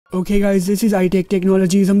Okay guys, this is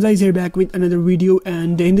iTechTechnologies. Hamza is here back with another video,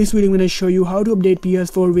 and in this video I'm going to show you how to update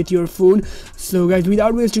PS4 with your phone. So guys,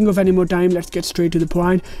 without wasting of any more time, let's get straight to the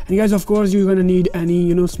point. And guys, of course you're going to need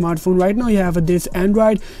any smartphone. Right now you have this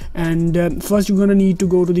Android, and first you're going to need to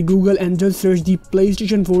go to the Google and just search the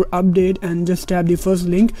PlayStation 4 update and just tap the first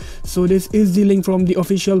link. So this is the link from the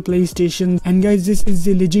official PlayStation, and guys, this is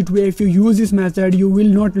the legit way. If you use this method, you will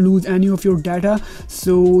not lose any of your data.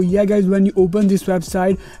 So yeah guys, when you open this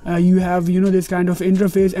website, you have this kind of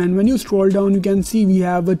interface, and when you scroll down you can see we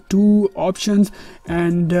have two options,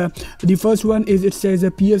 and the first one is, it says a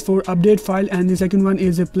PS4 update file, and the second one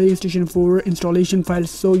is a PlayStation 4 installation file.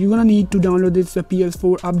 So you're gonna need to download this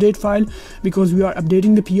PS4 update file because we are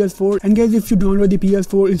updating the PS4. And guys, if you download the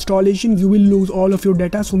PS4 installation, you will lose all of your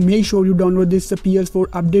data, so make sure you download this PS4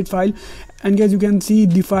 update file. And guys, you can see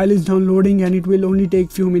the file is downloading, and it will only take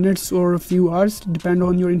few minutes or a few hours, depend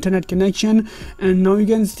on your internet connection. And now you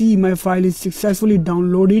can see my file is successfully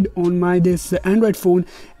downloaded on my this Android phone,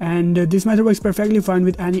 and this method works perfectly fine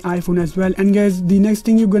with any iPhone as well. And guys, the next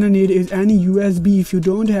thing you're gonna need is any USB. If you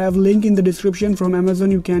don't have, link in the description from Amazon,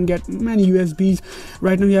 you can get many USBs.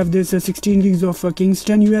 Right now you have this 16 gigs of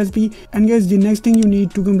Kingston USB. And guys, the next thing you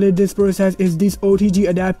need to complete this process is this OTG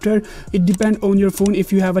adapter. It depends on your phone.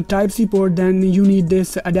 If you have a Type-C port, then you need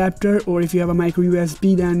this adapter, or if you have a micro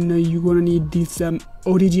USB, then you're gonna need this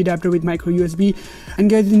OTG adapter with micro USB. And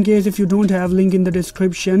guys, in case if you don't have, link in the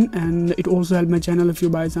description, and it also help my channel if you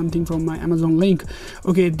buy something from my Amazon link.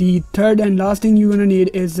 Okay, the third and last thing you're gonna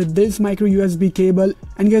need is this micro USB cable.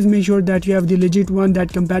 And guys, make sure that you have the legit one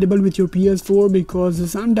that compatible with your PS4, because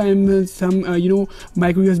sometimes some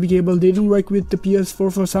micro USB cable, they don't work with the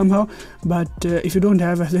PS4 for somehow. But if you don't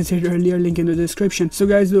have, as I said earlier, link in the description. So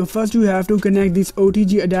guys, first you have to connect this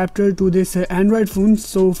OTG adapter to this Android phone.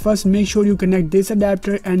 So first make sure you connect this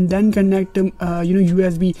adapter and then connect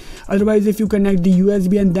USB. Otherwise, if you connect the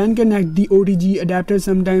USB and then connect the OTG adapter,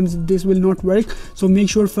 sometimes this will not work. So make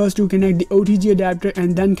sure first you connect the OTG adapter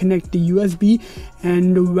and then connect the USB.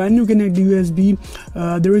 And when you connect the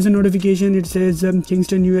USB, there is a notification. It says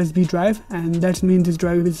Kingston USB drive, and that means this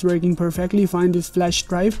drive is working perfectly fine, this flash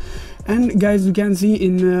drive. And guys, you can see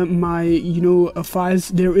in my files,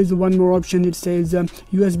 there is one more option. It says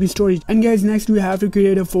USB storage. And guys, next we have to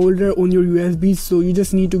create a folder on your USB. So you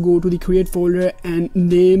just need to go to the create folder and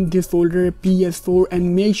name this folder PS4,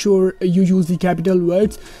 and make sure you use the capital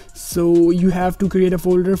words. So you have to create a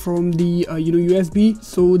folder from the USB.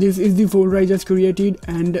 So this is the folder I just created,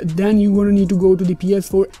 and then you're gonna need to go to the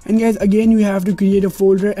PS4. And guys, again you have to create a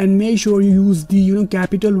folder and make sure you use the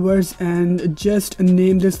capital words, and just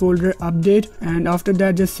name this folder update. And after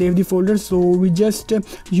that, just save the folder. So we just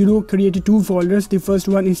created two folders. The first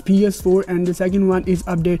one is PS4 and the second one is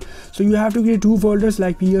update. So you have to create two folders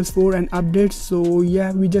like PS4 and update. So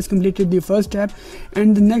yeah, we just completed the first step,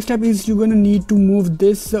 and the next step is you're gonna need to move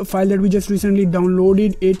this file that we just recently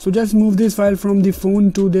downloaded it. So just move this file from the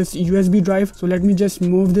phone to this USB drive. So let me just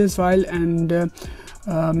move this file, and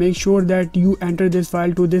make sure that you enter this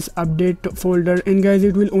file to this update folder. And guys,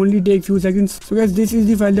 it will only take few seconds. So guys, this is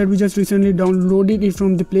the file that we just recently downloaded it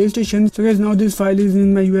from the PlayStation. So guys, now this file is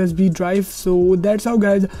in my USB drive. So that's how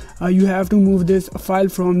guys, you have to move this file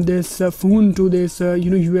from this phone to this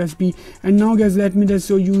USB. And now guys, let me just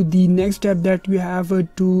show you the next step that you have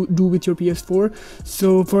to do with your PS4.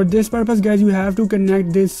 So for this purpose guys, you have to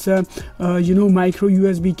connect this micro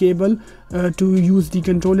USB cable to use the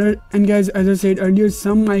controller. And guys, as I said earlier,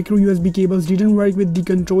 some micro USB cables didn't work with the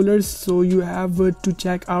controllers, so you have to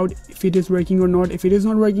check out if it is working or not. If it is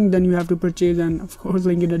not working, then you have to purchase, and of course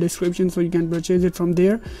link in the description so you can purchase it from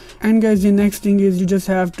there. And guys, the next thing is you just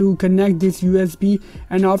have to connect this USB,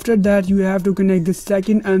 and after that you have to connect the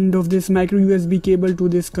second end of this micro USB cable to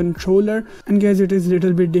this controller. And guys, it is a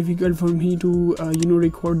little bit difficult for me to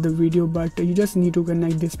record the video, but you just need to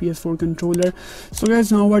connect this PS4 controller. So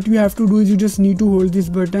guys, now what you have to do is you just need to hold this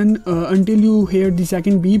button until you hear the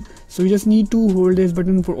second beep. So you just need to hold this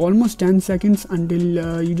button for almost 10 seconds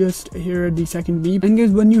until you just hear the second beep. And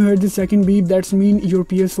guys, when you heard the second beep, that's mean your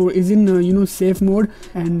PS4 is in safe mode.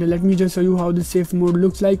 And let me just show you how the safe mode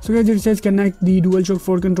looks like. So guys, it says connect the DualShock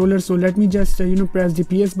 4 controller. So let me just press the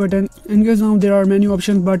PS button. And guys, now there are many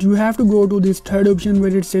options, but you have to go to this third option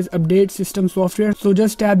where it says update system software. So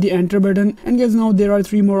just tap the enter button. And guys, now there are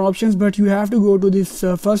three more options, but you have to go to this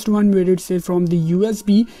first one where it says from the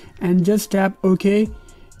USB, and just tap OK.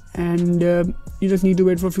 And you just need to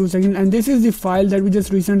wait for a few seconds. And this is the file that we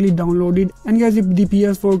just recently downloaded. And guys, if the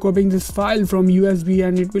PS4 copying this file from USB,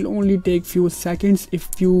 and it will only take few seconds if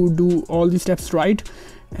you do all the steps right.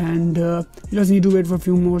 and you just need to wait for a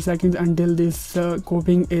few more seconds until this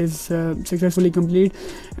copying is successfully complete.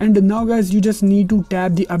 And now guys, you just need to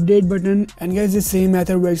tap the update button, and guys, the same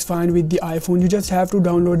method works fine with the iPhone. You just have to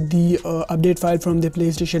download the update file from the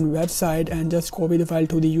PlayStation website and just copy the file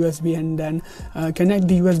to the USB, and then connect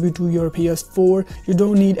the USB to your PS4. You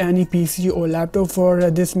don't need any PC or laptop for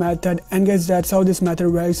this method. And guys, that's how this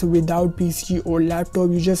method works without PC or laptop.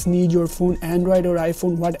 You just need your phone, Android or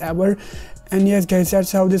iPhone, whatever. And yes guys,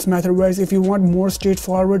 that's how this method works. If you want more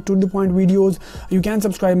straightforward to the point videos, you can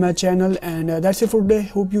subscribe my channel. And that's it for today.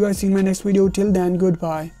 Hope you guys see my next video. Till then,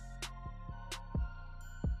 goodbye.